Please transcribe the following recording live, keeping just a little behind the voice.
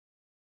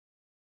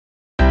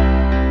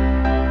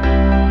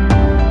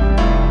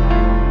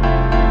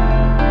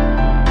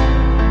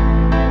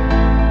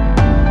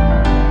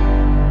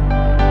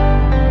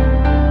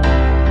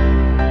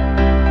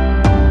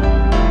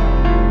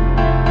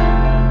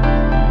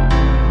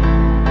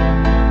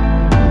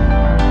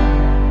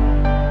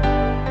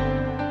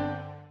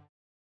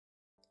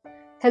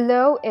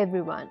Hello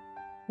everyone,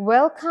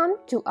 welcome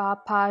to our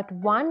part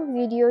 1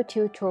 video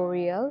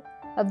tutorial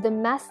of the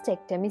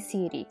Mastectomy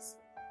Series,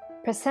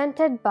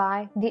 presented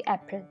by The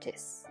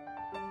Apprentice.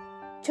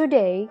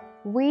 Today,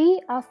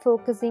 we are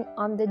focusing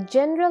on the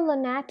general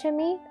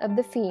anatomy of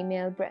the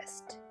female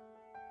breast.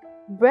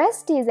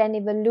 Breast is an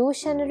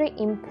evolutionary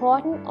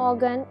important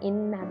organ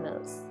in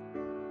mammals.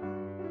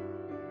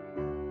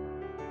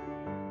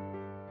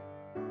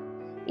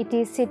 It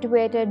is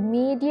situated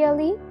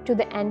medially to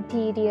the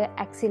anterior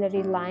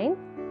axillary line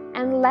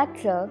and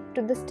lateral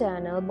to the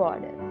sternal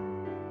border.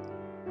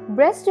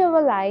 Breast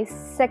overlies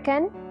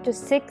 2nd to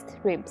 6th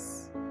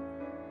ribs.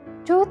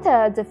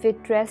 2/3 of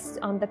it rests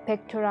on the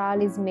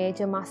pectoralis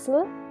major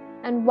muscle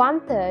and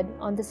 1/3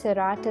 on the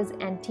serratus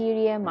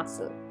anterior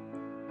muscle.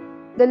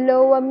 The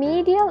lower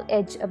medial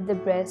edge of the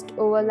breast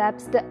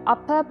overlaps the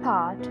upper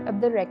part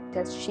of the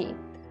rectus sheath.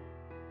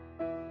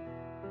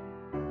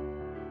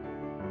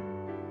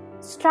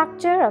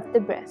 Structure of the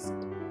breast.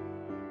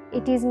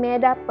 It is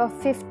made up of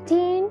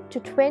 15 to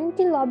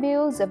 20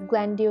 lobules of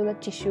glandular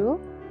tissue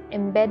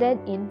embedded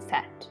in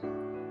fat.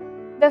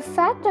 The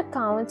fat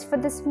accounts for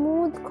the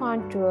smooth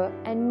contour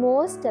and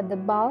most of the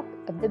bulk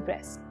of the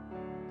breast.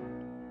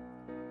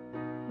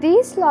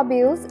 These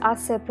lobules are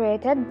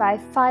separated by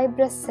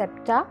fibrous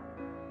septa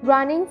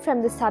running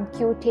from the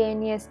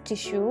subcutaneous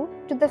tissue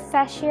to the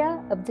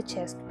fascia of the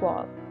chest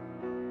wall.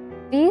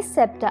 These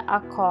septa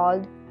are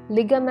called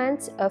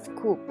ligaments of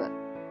Cooper.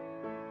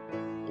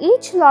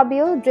 Each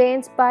lobule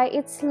drains by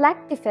its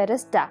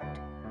lactiferous duct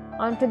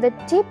onto the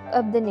tip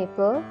of the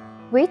nipple,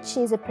 which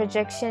is a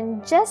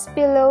projection just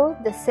below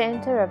the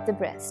center of the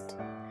breast,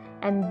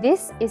 and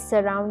this is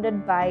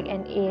surrounded by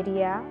an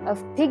area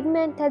of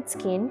pigmented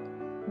skin,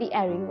 the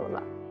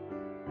areola.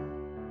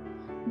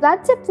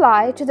 Blood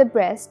supply to the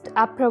breast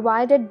are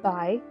provided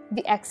by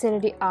the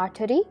axillary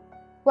artery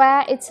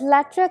via its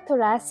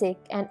laterothoracic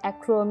and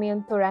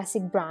acromion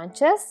thoracic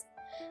branches,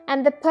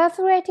 and the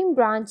perforating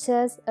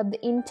branches of the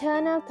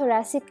internal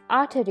thoracic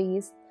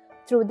arteries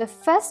through the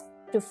 1st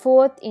to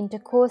 4th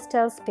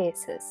intercostal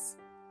spaces.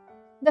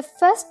 The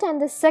 1st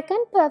and the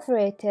 2nd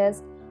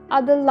perforators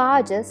are the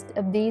largest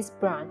of these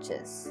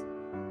branches.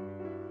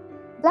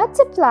 Blood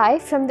supply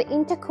from the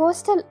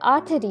intercostal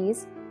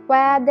arteries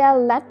via their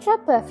lateral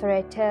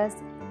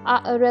perforators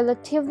are a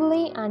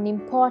relatively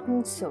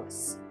unimportant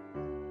source.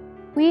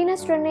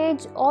 Venous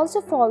drainage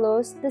also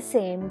follows the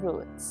same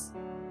routes.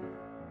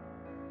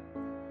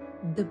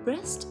 The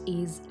breast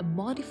is a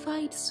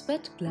modified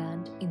sweat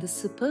gland in the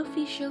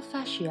superficial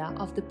fascia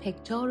of the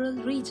pectoral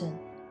region.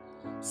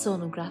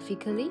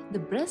 Sonographically, the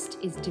breast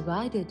is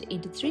divided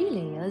into 3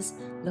 layers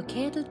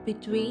located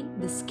between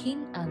the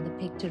skin and the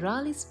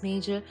pectoralis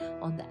major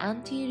on the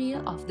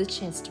anterior of the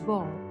chest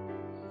wall.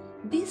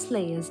 These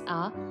layers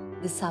are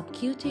the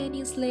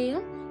subcutaneous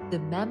layer, the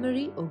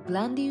mammary or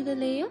glandular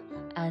layer,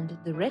 and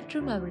the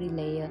retromammary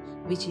layer,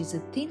 which is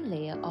a thin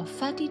layer of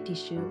fatty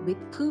tissue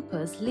with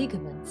Cooper's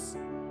ligaments.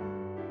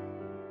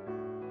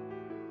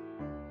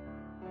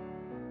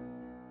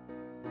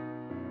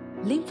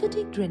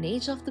 Lymphatic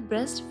drainage of the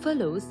breast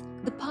follows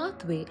the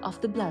pathway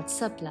of the blood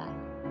supply.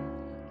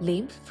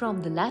 Lymph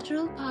from the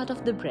lateral part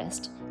of the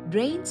breast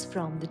drains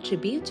from the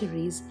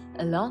tributaries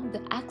along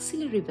the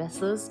axillary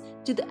vessels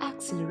to the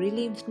axillary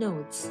lymph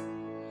nodes.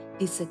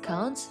 This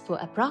accounts for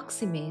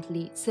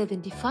approximately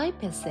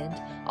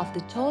 75% of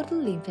the total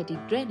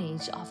lymphatic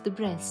drainage of the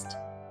breast.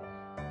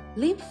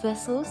 Lymph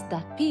vessels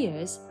that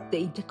pierce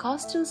the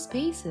intercostal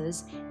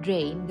spaces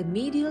drain the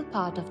medial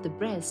part of the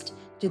breast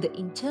to the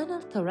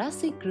internal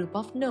thoracic group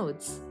of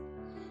nodes.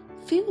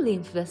 Few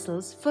lymph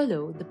vessels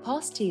follow the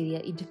posterior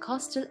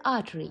intercostal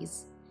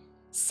arteries.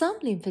 Some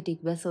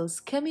lymphatic vessels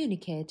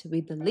communicate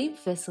with the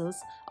lymph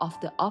vessels of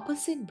the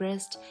opposite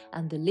breast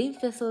and the lymph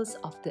vessels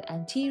of the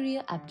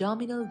anterior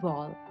abdominal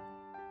wall.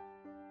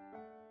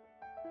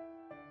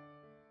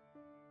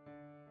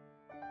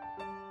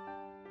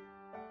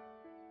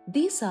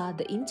 These are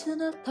the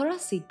internal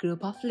thoracic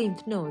group of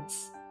lymph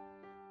nodes.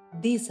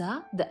 These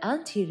are the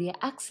anterior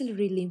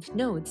axillary lymph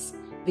nodes,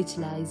 which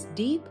lies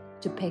deep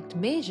to pect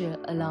major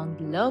along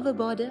the lower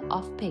border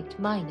of pect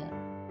minor.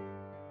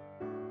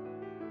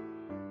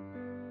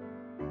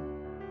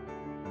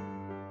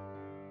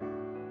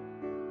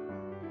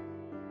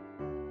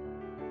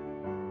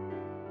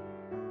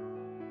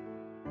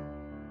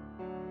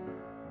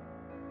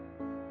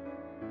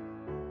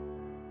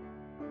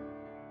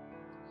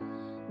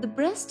 The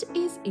breast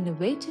is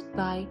innervated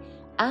by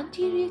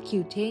anterior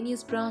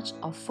cutaneous branch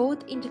of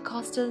 4th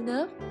intercostal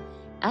nerve,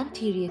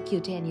 anterior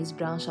cutaneous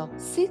branch of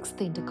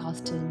 6th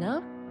intercostal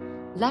nerve,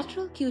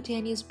 lateral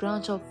cutaneous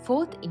branch of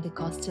 4th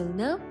intercostal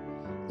nerve,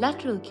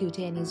 lateral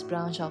cutaneous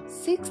branch of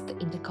 6th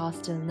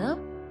intercostal nerve,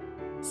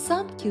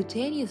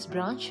 subcutaneous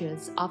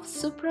branches of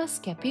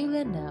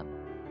suprascapular nerve.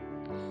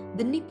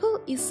 The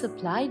nipple is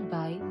supplied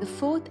by the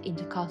 4th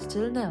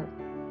intercostal nerve.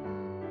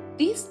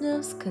 These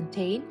nerves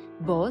contain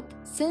both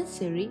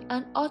sensory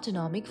and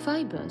autonomic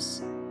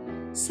fibers.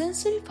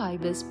 Sensory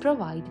fibers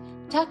provide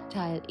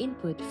tactile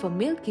input for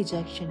milk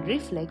ejection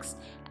reflex,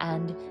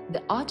 and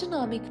the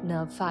autonomic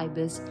nerve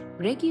fibers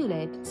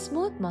regulate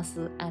smooth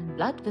muscle and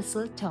blood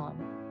vessel tone.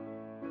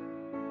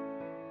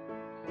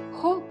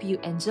 Hope you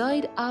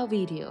enjoyed our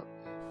video.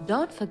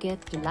 Don't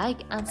forget to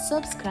like and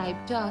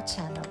subscribe to our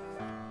channel.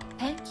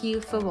 Thank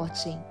you for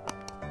watching.